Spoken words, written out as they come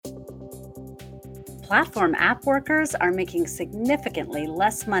Platform app workers are making significantly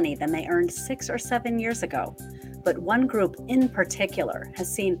less money than they earned 6 or 7 years ago. But one group in particular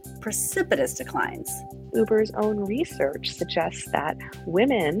has seen precipitous declines. Uber's own research suggests that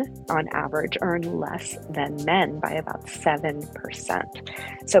women, on average, earn less than men by about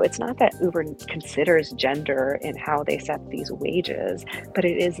 7%. So it's not that Uber considers gender in how they set these wages, but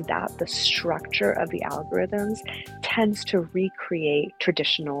it is that the structure of the algorithms tends to recreate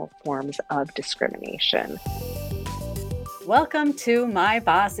traditional forms of discrimination. Welcome to My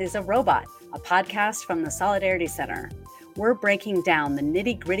Boss is a Robot, a podcast from the Solidarity Center. We're breaking down the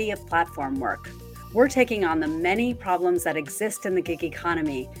nitty-gritty of platform work. We're taking on the many problems that exist in the gig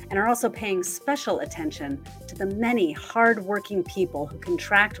economy and are also paying special attention to the many hard-working people who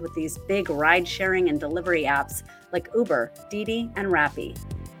contract with these big ride-sharing and delivery apps like Uber, Didi, and Rappi.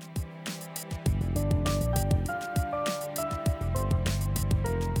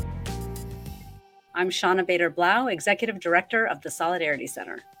 I'm Shauna Bader-Blau, Executive Director of the Solidarity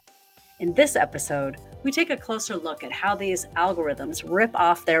Center. In this episode, we take a closer look at how these algorithms rip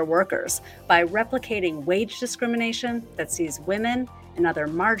off their workers by replicating wage discrimination that sees women and other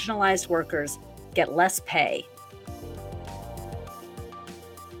marginalized workers get less pay.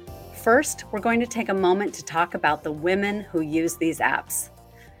 First, we're going to take a moment to talk about the women who use these apps.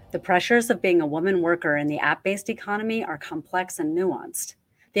 The pressures of being a woman worker in the app-based economy are complex and nuanced.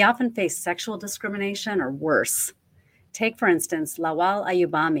 They often face sexual discrimination or worse. Take, for instance, Lawal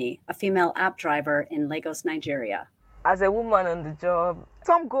Ayubami, a female app driver in Lagos, Nigeria. As a woman on the job,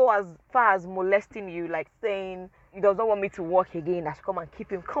 some go as far as molesting you, like saying he does not want me to work again, I should come and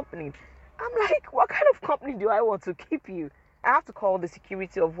keep him company. I'm like, what kind of company do I want to keep you? I have to call the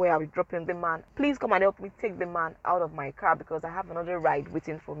security of where I'll be dropping the man. Please come and help me take the man out of my car because I have another ride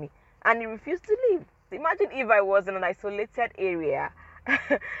waiting for me. And he refused to leave. Imagine if I was in an isolated area.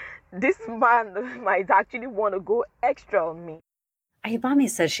 This man might actually want to go extra on me. Ayubami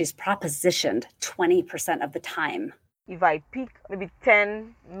says she's propositioned 20% of the time. If I pick maybe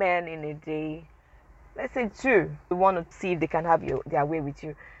 10 men in a day, let's say 2, they want to see if they can have their way with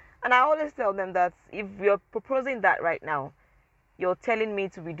you. And I always tell them that if you're proposing that right now, you're telling me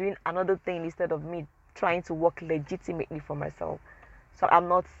to be doing another thing instead of me trying to work legitimately for myself. So I'm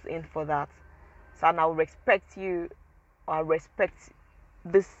not in for that. So and I'll respect you, or respect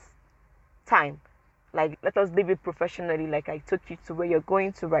this time. Like, let us live it professionally, like I took you to where you're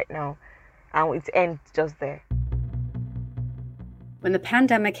going to right now, and it ends just there. When the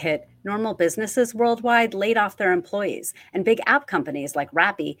pandemic hit, normal businesses worldwide laid off their employees, and big app companies like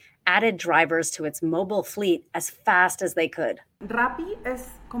Rappi added drivers to its mobile fleet as fast as they could. Rappi is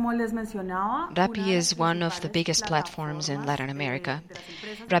one of the biggest platforms in Latin America.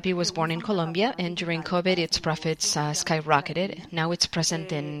 Rappi was born in Colombia, and during COVID, its profits skyrocketed. Now it's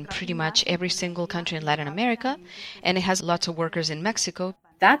present in pretty much every single country in Latin America, and it has lots of workers in Mexico.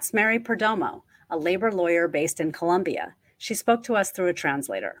 That's Mary Perdomo, a labor lawyer based in Colombia. She spoke to us through a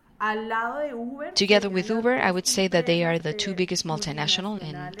translator. Together with Uber, I would say that they are the 2 biggest multinational,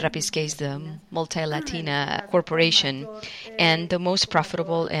 in Rappi's case, the multi-Latina corporation, and the most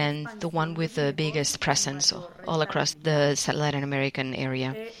profitable and the one with the biggest presence all across the Latin American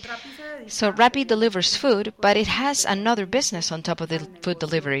area. So Rappi delivers food, but it has another business on top of the food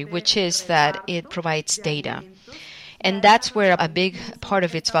delivery, which is that it provides data. And that's where a big part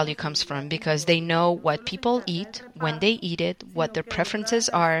of its value comes from, because they know what people eat, when they eat it, what their preferences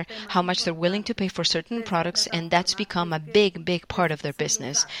are, how much they're willing to pay for certain products, and that's become a big, big part of their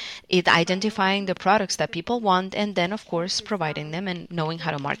business. It's identifying the products that people want and then, of course, providing them and knowing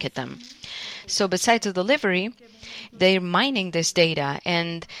how to market them. So besides the delivery, they're mining this data,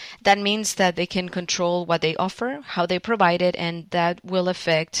 and that means that they can control what they offer, how they provide it, and that will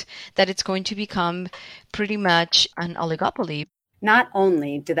affect that it's going to become pretty much an oligopoly. Not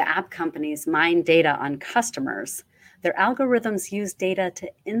only do the app companies mine data on customers, their algorithms use data to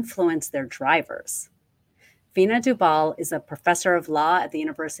influence their drivers. Veena Dubal is a professor of law at the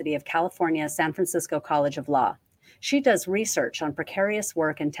University of California, San Francisco College of Law. She does research on precarious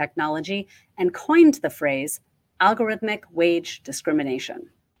work and technology and coined the phrase algorithmic wage discrimination.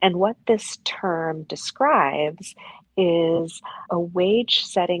 And what this term describes is a wage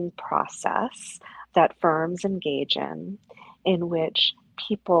setting process that firms engage in which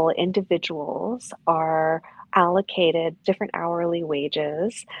individuals are allocated different hourly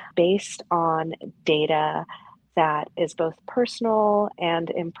wages based on data that is both personal and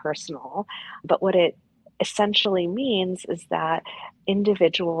impersonal. But what it essentially means is that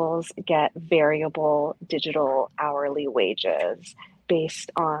individuals get variable digital hourly wages based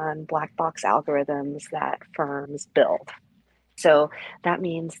on black box algorithms that firms build. So that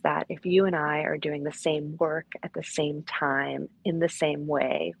means that if you and I are doing the same work at the same time, in the same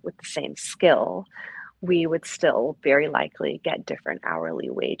way, with the same skill, we would still very likely get different hourly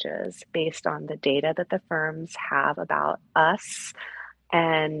wages based on the data that the firms have about us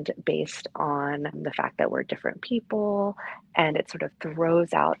and based on the fact that we're different people. And it sort of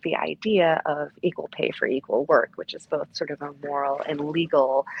throws out the idea of equal pay for equal work, which is both sort of a moral and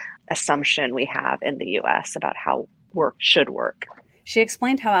legal assumption we have in the US about how work should work. She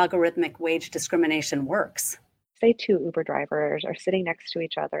explained how algorithmic wage discrimination works. Say two Uber drivers are sitting next to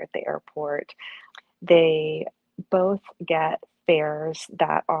each other at the airport. They both get fares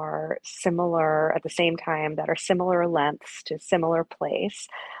that are similar at the same time, that are similar lengths to similar place,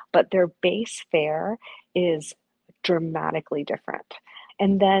 but their base fare is dramatically different.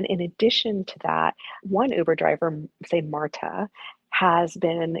 And then in addition to that, one Uber driver, say Marta, has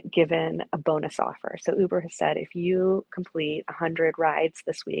been given a bonus offer. So Uber has said, if you complete 100 rides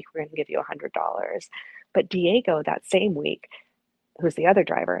this week, we're going to give you $100. But Diego, that same week, who's the other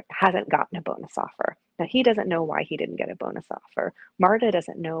driver, hasn't gotten a bonus offer. Now, he doesn't know why he didn't get a bonus offer. Marta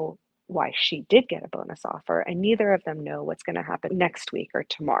doesn't know why she did get a bonus offer, and neither of them know what's going to happen next week or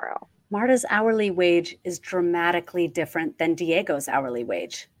tomorrow. Marta's hourly wage is dramatically different than Diego's hourly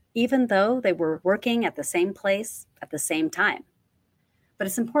wage, even though they were working at the same place at the same time. But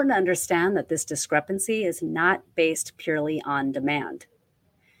it's important to understand that this discrepancy is not based purely on demand.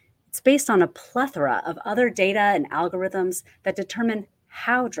 It's based on a plethora of other data and algorithms that determine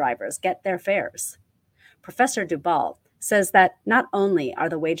how drivers get their fares. Professor Dubal says that not only are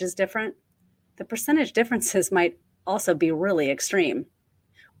the wages different, the percentage differences might also be really extreme.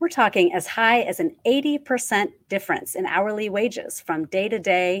 We're talking as high as an 80% difference in hourly wages from day to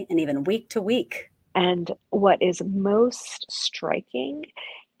day and even week to week. And what is most striking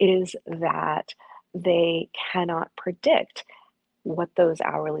is that they cannot predict what those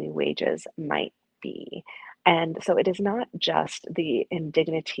hourly wages might be. And so it is not just the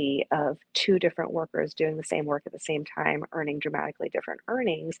indignity of two different workers doing the same work at the same time, earning dramatically different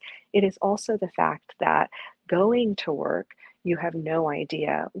earnings. It is also the fact that going to work, you have no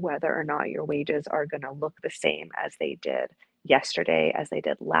idea whether or not your wages are going to look the same as they did yesterday, as they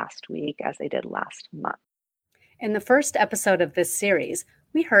did last week, as they did last month. In the first episode of this series,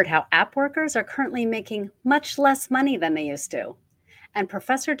 we heard how app workers are currently making much less money than they used to. And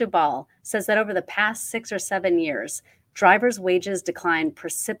Professor Dubal says that over the past 6 or 7 years, drivers' wages declined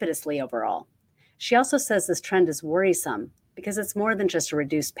precipitously overall. She also says this trend is worrisome because it's more than just a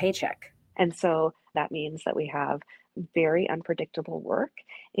reduced paycheck. And so that means that we have very unpredictable work.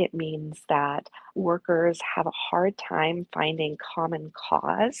 It means that workers have a hard time finding common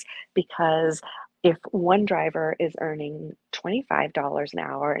cause because if one driver is earning $25 an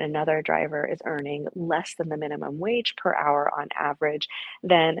hour and another driver is earning less than the minimum wage per hour on average,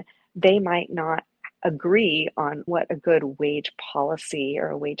 then they might not agree on what a good wage policy or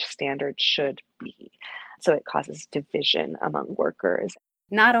a wage standard should be. So it causes division among workers.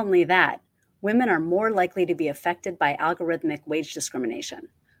 Not only that, women are more likely to be affected by algorithmic wage discrimination.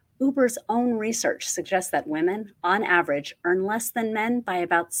 Uber's own research suggests that women, on average, earn less than men by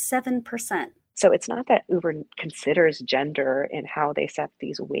about 7%. So it's not that Uber considers gender in how they set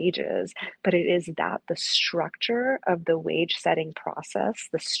these wages, but it is that the structure of the wage setting process,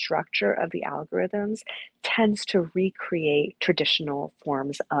 the structure of the algorithms tends to recreate traditional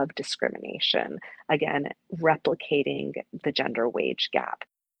forms of discrimination, again, replicating the gender wage gap.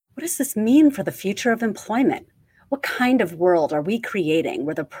 What does this mean for the future of employment? What kind of world are we creating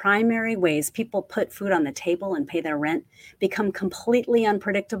where the primary ways people put food on the table and pay their rent become completely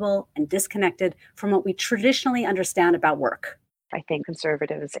unpredictable and disconnected from what we traditionally understand about work? I think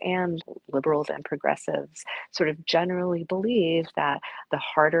conservatives and liberals and progressives sort of generally believe that the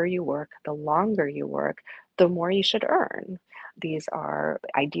harder you work, the longer you work, the more you should earn. These are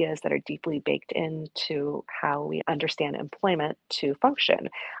ideas that are deeply baked into how we understand employment to function.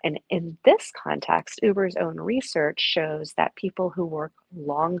 And in this context, Uber's own research shows that people who work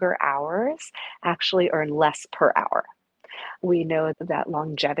longer hours actually earn less per hour. We know that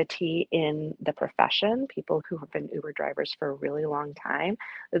longevity in the profession, people who have been Uber drivers for a really long time,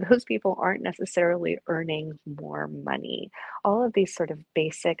 those people aren't necessarily earning more money. All of these sort of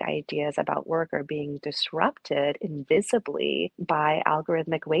basic ideas about work are being disrupted invisibly by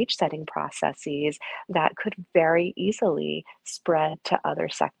algorithmic wage setting processes that could very easily spread to other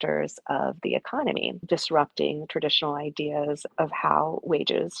sectors of the economy, disrupting traditional ideas of how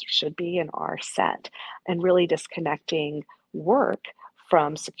wages should be and are set, and really disconnecting work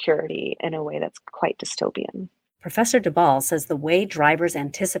from security in a way that's quite dystopian. Professor Dubal says the way drivers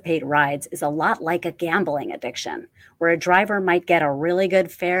anticipate rides is a lot like a gambling addiction, where a driver might get a really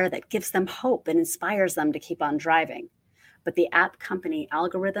good fare that gives them hope and inspires them to keep on driving. But the app company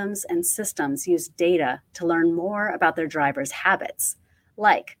algorithms and systems use data to learn more about their drivers' habits,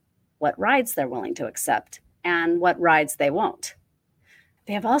 like what rides they're willing to accept and what rides they won't.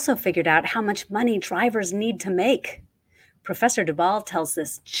 They have also figured out how much money drivers need to make. Professor Dubal tells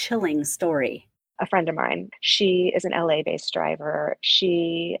this chilling story. A friend of mine, she is an LA-based driver.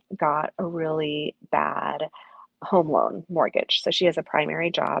 She got a really bad home loan mortgage. So she has a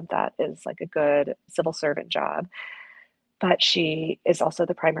primary job that is like a good civil servant job. But she is also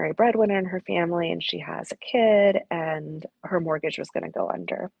the primary breadwinner in her family, and she has a kid, and her mortgage was going to go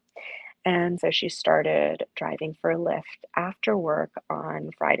under. And so she started driving for Lyft after work on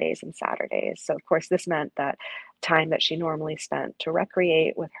Fridays and Saturdays. So, of course, this meant that time that she normally spent to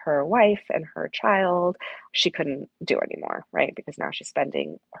recreate with her wife and her child, she couldn't do anymore, right? Because now she's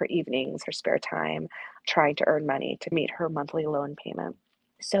spending her evenings, her spare time, trying to earn money to meet her monthly loan payment.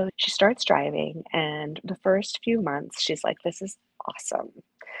 So she starts driving, and the first few months, she's like, this is awesome.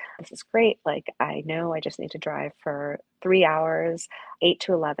 This is great. Like, I know I just need to drive for 3 hours, 8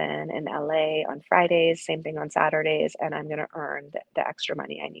 to 11 in LA on Fridays, same thing on Saturdays, and I'm going to earn the extra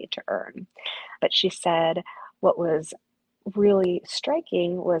money I need to earn. But she said what was really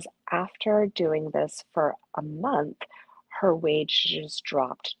striking was after doing this for a month, her wages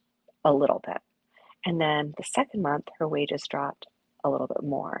dropped a little bit. And then the second month, her wages dropped a little bit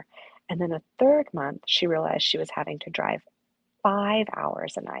more. And then the third month, she realized she was having to drive 5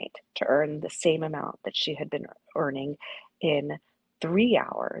 hours a night to earn the same amount that she had been earning in 3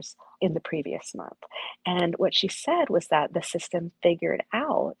 hours in the previous month. And what she said was that the system figured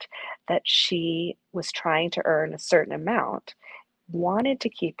out that she was trying to earn a certain amount, wanted to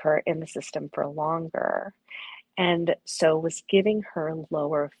keep her in the system for longer, and so was giving her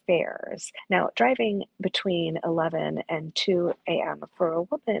lower fares. Now, driving between 11 and 2 a.m. for a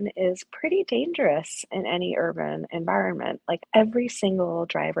woman is pretty dangerous in any urban environment. Like, every single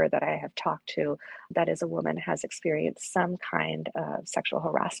driver that I have talked to that is a woman has experienced some kind of sexual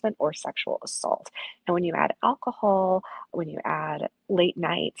harassment or sexual assault. And when you add alcohol, when you add late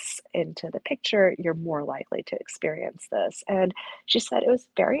nights into the picture, you're more likely to experience this. And she said it was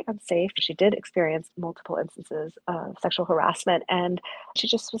very unsafe. She did experience multiple instances of sexual harassment. And she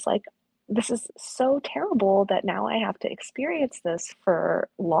just was like, this is so terrible that now I have to experience this for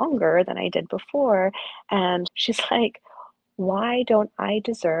longer than I did before. And she's like, why don't I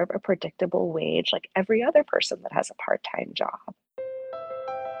deserve a predictable wage like every other person that has a part-time job?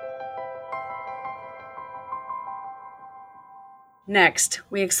 Next,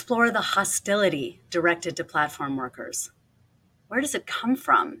 we explore the hostility directed to platform workers. Where does it come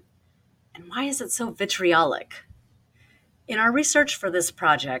from? And why is it so vitriolic? In our research for this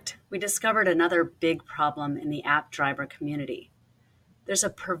project, we discovered another big problem in the app driver community. There's a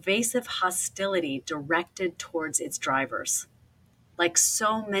pervasive hostility directed towards its drivers. Like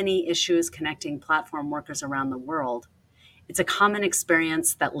so many issues connecting platform workers around the world, it's a common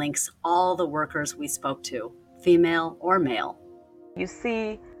experience that links all the workers we spoke to, female or male. You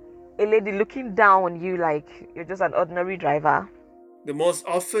see a lady looking down on you like you're just an ordinary driver. The most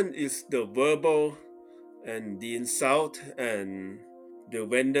often is the verbal and the insult, and the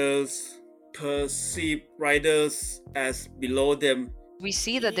vendors perceive riders as below them. We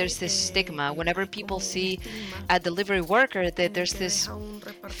see that there's this stigma. Whenever people see a delivery worker, that there's this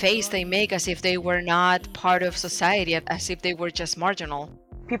face they make as if they were not part of society, as if they were just marginal.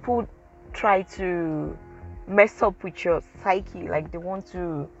 People try to mess up with your psyche, like they want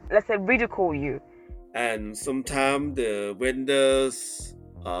to, let's say, ridicule you. And sometimes the vendors,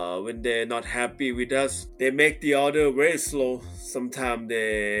 when they're not happy with us, they make the order very slow. Sometimes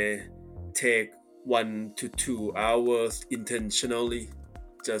they take 1 to 2 hours intentionally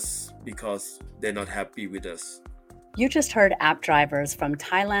just because they're not happy with us. You just heard app drivers from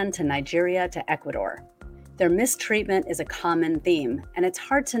Thailand to Nigeria to Ecuador. Their mistreatment is a common theme, and it's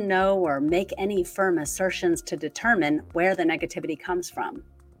hard to know or make any firm assertions to determine where the negativity comes from.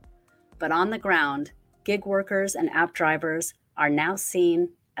 But on the ground, gig workers and app drivers are now seen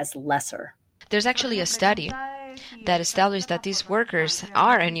as lesser. There's actually a study that established that these workers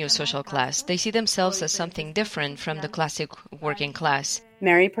are a new social class. They see themselves as something different from the classic working class.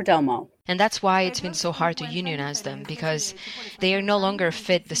 Mary Perdomo. And that's why it's been so hard to unionize them, because they are no longer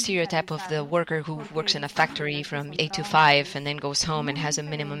fit the stereotype of the worker who works in a factory from 8 to 5 and then goes home and has a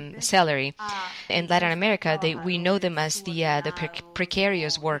minimum salary. In Latin America, we know them as the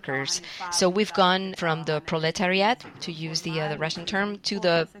precarious workers. So we've gone from the proletariat, to use the Russian term, to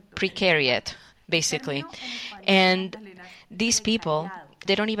the precariat, basically. And these people,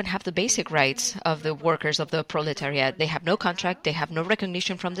 they don't even have the basic rights of the workers of the proletariat. They have no contract, they have no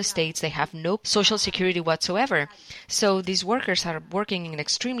recognition from the states, they have no social security whatsoever. So these workers are working in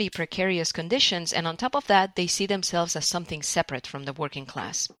extremely precarious conditions, and on top of that, they see themselves as something separate from the working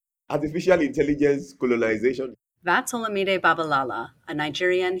class. Artificial intelligence colonization. That's Olamide Babalala, a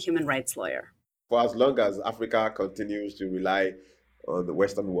Nigerian human rights lawyer. For as long as Africa continues to rely on the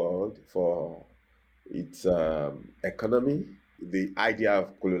Western world for its economy, the idea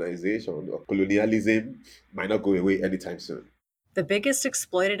of colonization or colonialism might not go away anytime soon. The biggest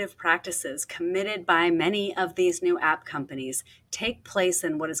exploitative practices committed by many of these new app companies take place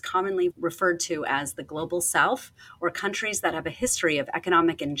in what is commonly referred to as the Global South, or countries that have a history of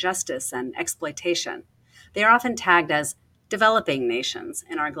economic injustice and exploitation. They are often tagged as developing nations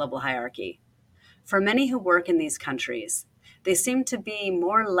in our global hierarchy. For many who work in these countries, they seem to be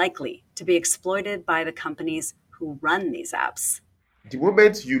more likely to be exploited by the companies who run these apps. The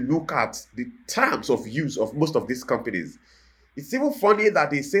moment you look at the terms of use of most of these companies, it's even funny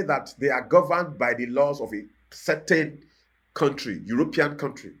that they say that they are governed by the laws of a certain country, European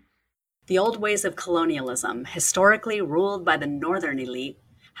country. The old ways of colonialism, historically ruled by the northern elite,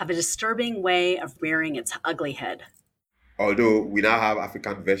 have a disturbing way of rearing its ugly head. Although we now have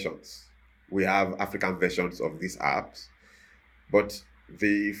African versions. We have African versions of these apps, but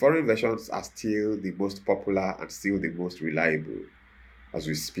the foreign versions are still the most popular and still the most reliable as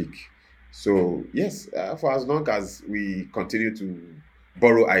we speak. So yes, for as long as we continue to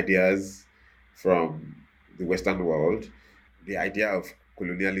borrow ideas from the Western world, the idea of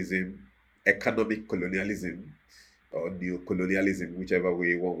colonialism, economic colonialism, or neo-colonialism, whichever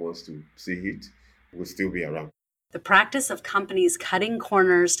way one wants to see it, will still be around. The practice of companies cutting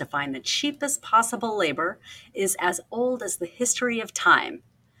corners to find the cheapest possible labor is as old as the history of time.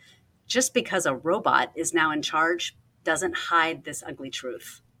 Just because a robot is now in charge doesn't hide this ugly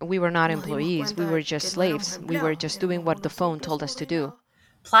truth. We were not employees, we were just slaves. We were just doing what the phone told us to do.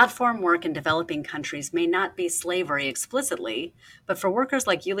 Platform work in developing countries may not be slavery explicitly, but for workers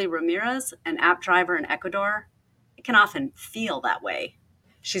like Yuli Ramirez, an app driver in Ecuador, it can often feel that way.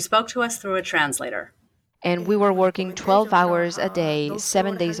 She spoke to us through a translator. And we were working 12 hours a day,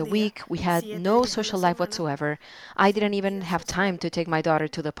 7 days a week. We had no social life whatsoever. I didn't even have time to take my daughter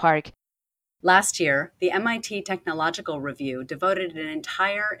to the park. Last year, the MIT Technological Review devoted an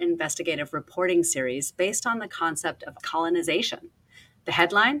entire investigative reporting series based on the concept of colonization. The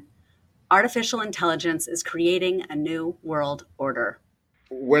headline: Artificial Intelligence is Creating a New World Order.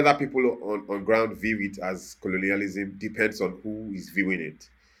 Whether people on ground view it as colonialism depends on who is viewing it.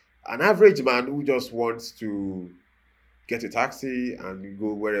 An average man who just wants to get a taxi and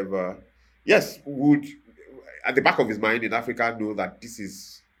go wherever, yes, would, at the back of his mind in Africa, know that this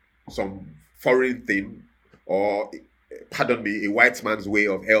is some foreign thing, or, pardon me, a white man's way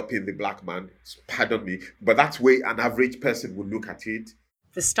of helping the black man, pardon me, but that's the way an average person would look at it.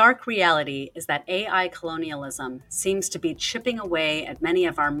 The stark reality is that AI colonialism seems to be chipping away at many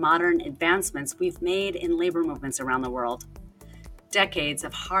of our modern advancements we've made in labor movements around the world. Decades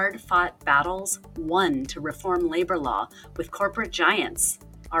of hard-fought battles won to reform labor law with corporate giants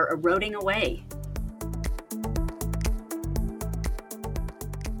are eroding away.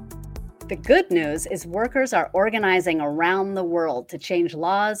 The good news is workers are organizing around the world to change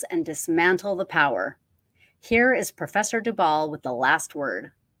laws and dismantle the power. Here is Professor Dubal with the last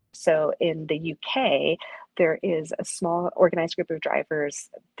word. So in the UK, there is a small organized group of drivers.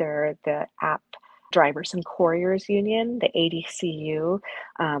 They're the App Drivers and Couriers Union, the ADCU.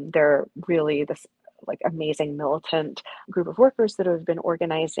 They're really this amazing militant group of workers that have been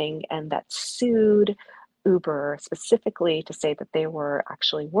organizing and that sued Uber specifically to say that they were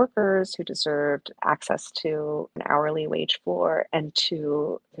actually workers who deserved access to an hourly wage floor and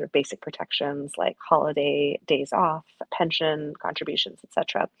to their basic protections like holiday days off, pension contributions,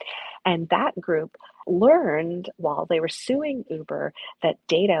 etc. And that group learned while they were suing Uber that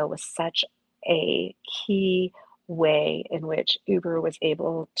data was such a key way in which Uber was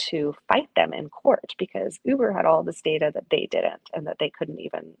able to fight them in court, because Uber had all this data that they didn't and that they couldn't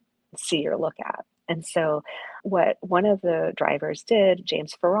even see or look at. And so what one of the drivers did,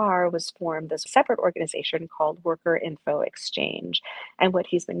 James Farrar, was form this separate organization called Worker Info Exchange. And what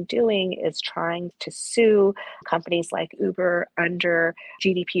he's been doing is trying to sue companies like Uber under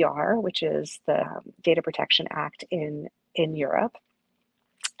GDPR, which is the Data Protection Act in Europe.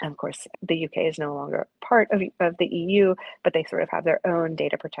 And of course, the UK is no longer part of the EU, but they sort of have their own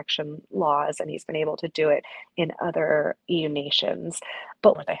data protection laws, and he's been able to do it in other EU nations.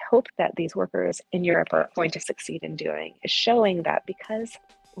 But what I hope that these workers in Europe are going to succeed in doing is showing that because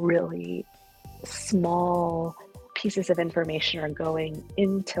really small pieces of information are going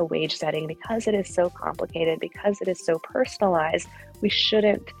into wage setting, because it is so complicated, because it is so personalized, we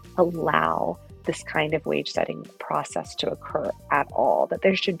shouldn't allow this kind of wage setting process to occur at all, that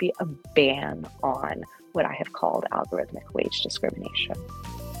there should be a ban on what I have called algorithmic wage discrimination.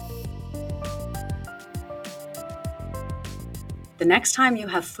 The next time you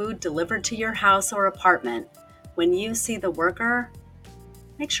have food delivered to your house or apartment, when you see the worker,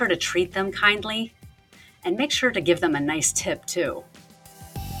 make sure to treat them kindly and make sure to give them a nice tip too.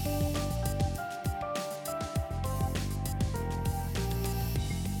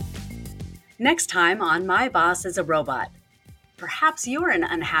 Next time on My Boss is a Robot. Perhaps you're an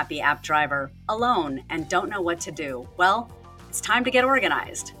unhappy app driver, alone, and don't know what to do. Well, it's time to get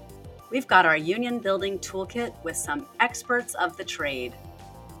organized. We've got our union building toolkit with some experts of the trade.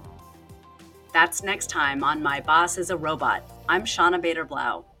 That's next time on My Boss is a Robot. I'm Shauna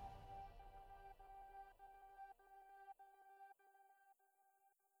Bader-Blau.